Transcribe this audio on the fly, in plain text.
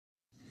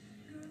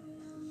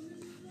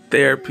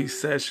therapy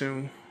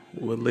session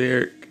with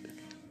Lyric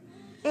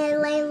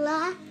and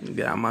Layla.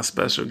 Got my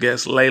special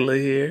guest Layla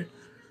here.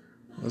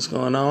 What's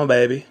going on,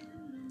 baby?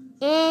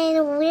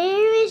 And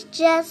we're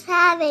just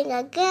having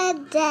a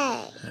good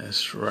day.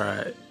 That's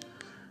right.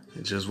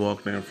 I just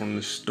walked in from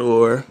the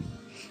store.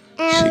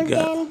 And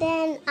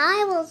then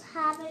I was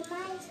having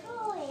my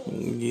toy.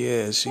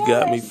 Yeah, she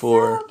got me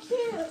for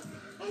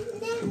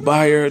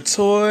buy her a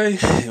toy,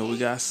 and we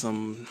got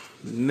some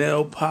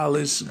nail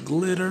polish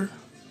glitter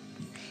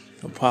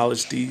to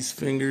polish these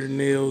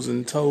fingernails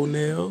and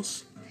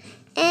toenails.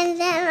 And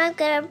then I'm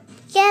gonna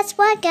guess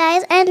what,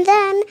 guys? And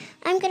then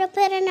I'm gonna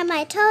put it on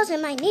my toes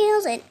and my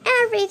nails and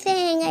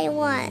everything I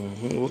want.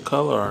 Mm-hmm. What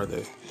color are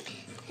they?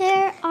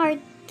 There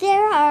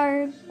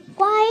are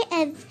white,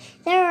 and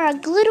there are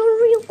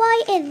glittery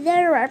white, and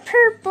there are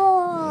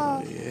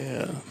purple.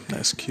 Yeah,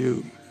 that's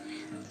cute.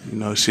 You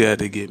know, she had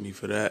to get me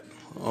for that.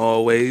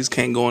 Always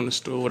can't go in the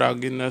store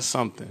without getting us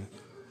something.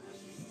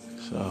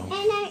 So. And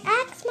I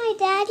asked my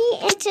daddy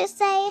and to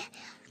say,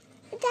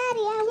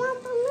 Daddy, I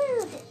want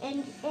balloons.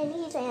 And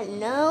he said,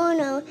 no.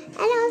 And I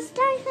was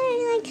starting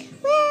like,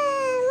 wah.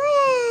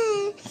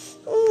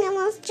 And I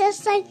was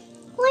just like,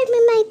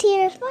 wiping my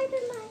tears.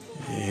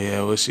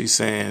 Yeah, what she's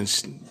saying,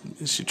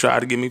 she tried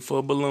to get me for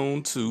a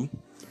balloon too.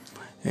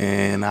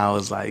 And I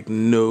was like,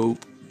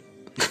 nope.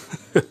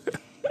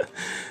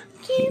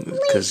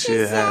 Because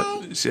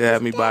she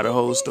had me buy the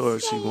whole store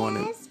if she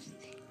wanted.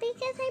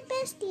 Because I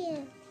missed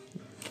you.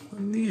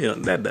 Yeah,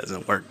 that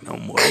doesn't work no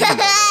more. You know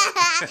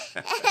that.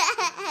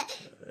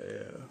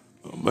 Yeah.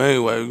 But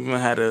anyway, we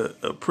had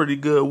a pretty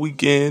good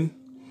weekend.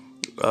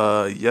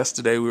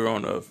 Yesterday we were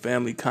on a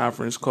family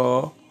conference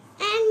call.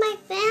 And my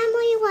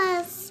family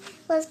was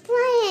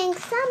playing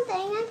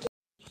something.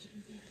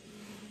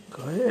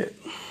 Go ahead.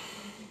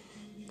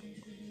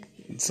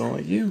 It's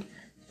on you.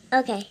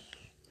 Okay.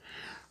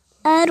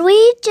 And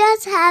we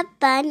just had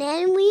fun.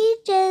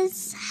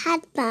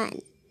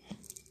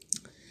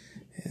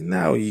 And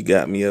now you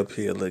got me up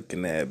here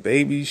looking at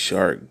Baby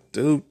Shark.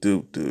 Doop,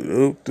 doop,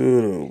 doop, doop,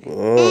 doop.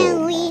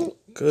 Oh, my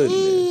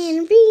goodness.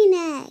 And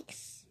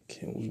Remix.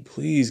 Can we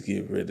please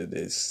get rid of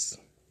this?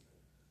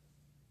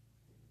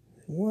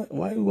 What?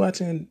 Why are you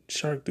watching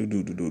Shark doo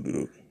doo doo doo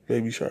doo?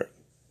 Baby Shark.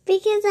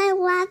 Because I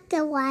want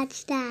to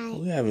watch that.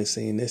 We haven't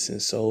seen this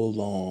in so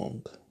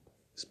long.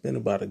 It's been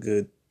about a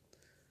good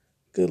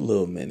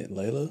little minute,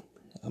 Layla.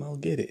 I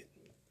don't get it.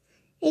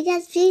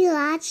 Because we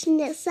watching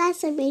the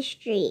Sesame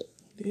Street.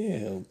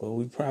 Yeah, but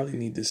we probably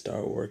need to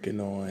start working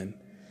on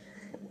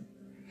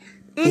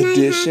and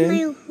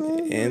addition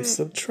and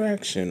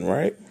subtraction,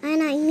 right?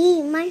 And I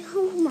need my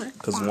homework.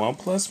 Because 1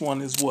 +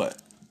 1 is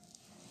what?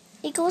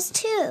 Equals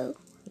 2.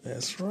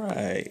 That's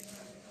right.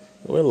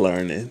 We're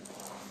learning.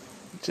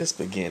 Just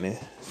beginning.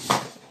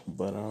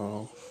 But,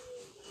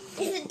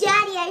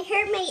 Daddy, I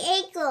hurt my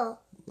ankle.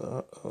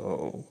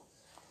 Uh-oh.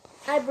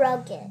 I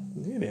broke it.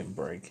 You didn't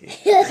break it.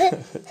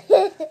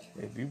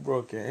 If you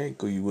broke your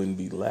ankle, you wouldn't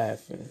be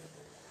laughing.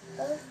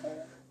 Okay.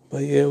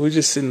 But yeah, we're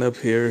just sitting up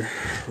here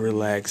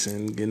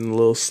relaxing, getting a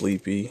little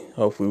sleepy.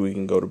 Hopefully we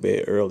can go to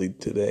bed early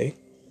today.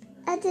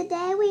 And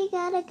today we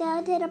gotta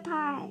go to the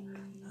park.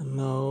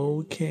 No,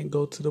 we can't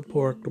go to the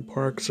park. The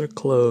parks are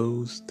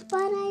closed. But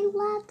I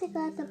love to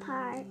go to the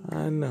park.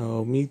 I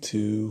know, me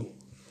too.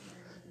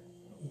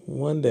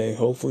 One day,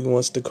 hopefully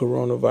once the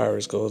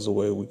coronavirus goes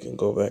away, we can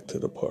go back to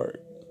the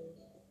park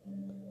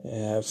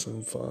and have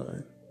some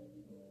fun.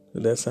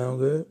 Does that sound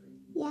good?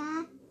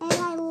 Yeah, and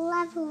I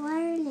love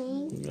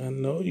learning. I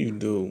know you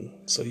do.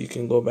 So you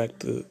can go back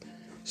to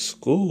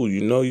school.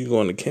 You know you're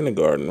going to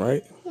kindergarten,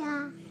 right?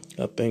 Yeah.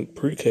 I think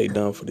pre-K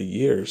done for the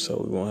year,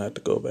 so we won't have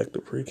to go back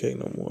to pre-K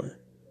no more.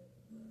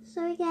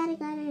 So we gotta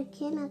go to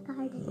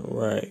kindergarten.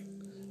 Right.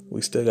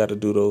 We still got to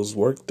do those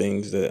work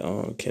things that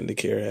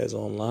KinderCare has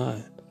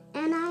online.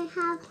 And I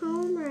have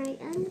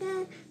homework. I'm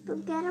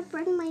gonna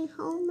bring my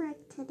homework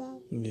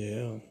today.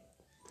 Yeah.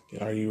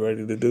 Are you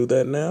ready to do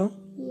that now?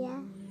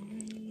 Yeah.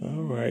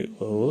 All right.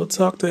 Well, we'll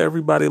talk to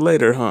everybody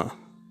later, huh?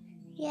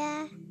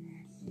 Yeah.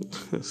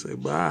 Say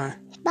bye.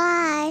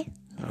 Bye.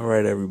 All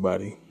right,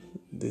 everybody.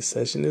 This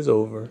session is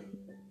over.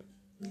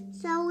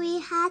 So we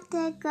have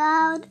to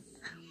go.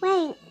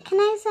 Wait, can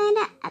I say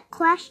a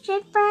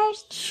question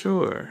first?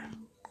 Sure.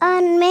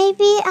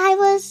 Maybe I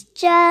was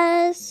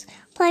just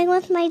playing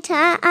with my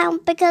time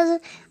because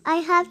I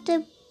have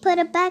to put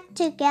it back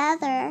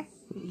together.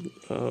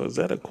 Is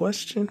that a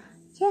question?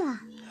 Yeah.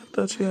 I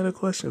thought you had a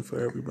question for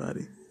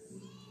everybody.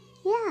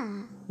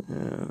 Yeah.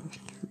 Yeah.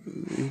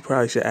 You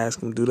probably should ask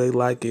them, do they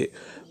like it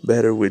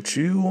better with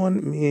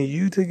me and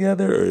you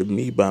together, or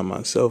me by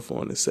myself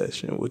on the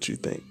session? What you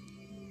think?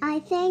 I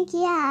think,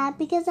 yeah,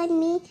 because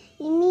me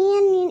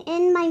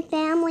and my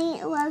family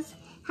was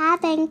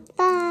having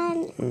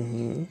fun.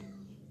 Mm-hmm.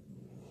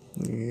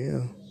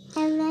 Yeah.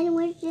 And then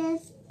we're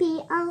just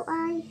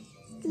PORC.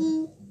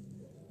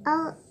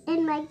 Oh,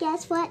 and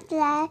guess what,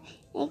 Dad?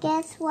 And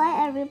guess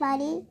what,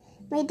 everybody?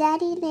 My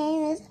daddy's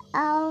name is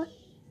ORIC.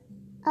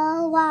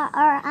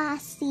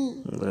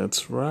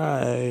 That's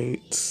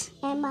right.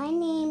 And my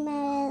name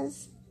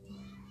is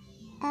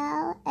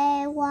LA.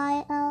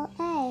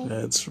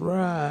 That's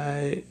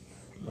right.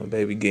 My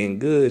baby getting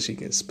good. She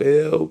can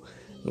spell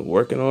and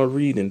working on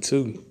reading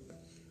too.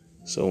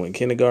 So when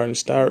kindergarten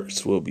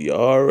starts, we'll be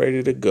all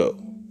ready to go.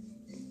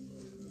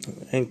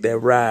 Ain't that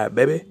right,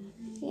 baby?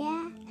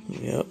 Yeah.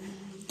 Yep.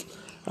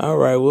 All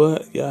right,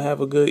 well, y'all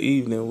have a good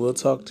evening. We'll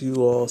talk to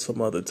you all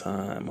some other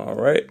time, all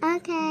right?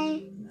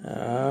 Okay.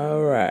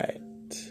 All right.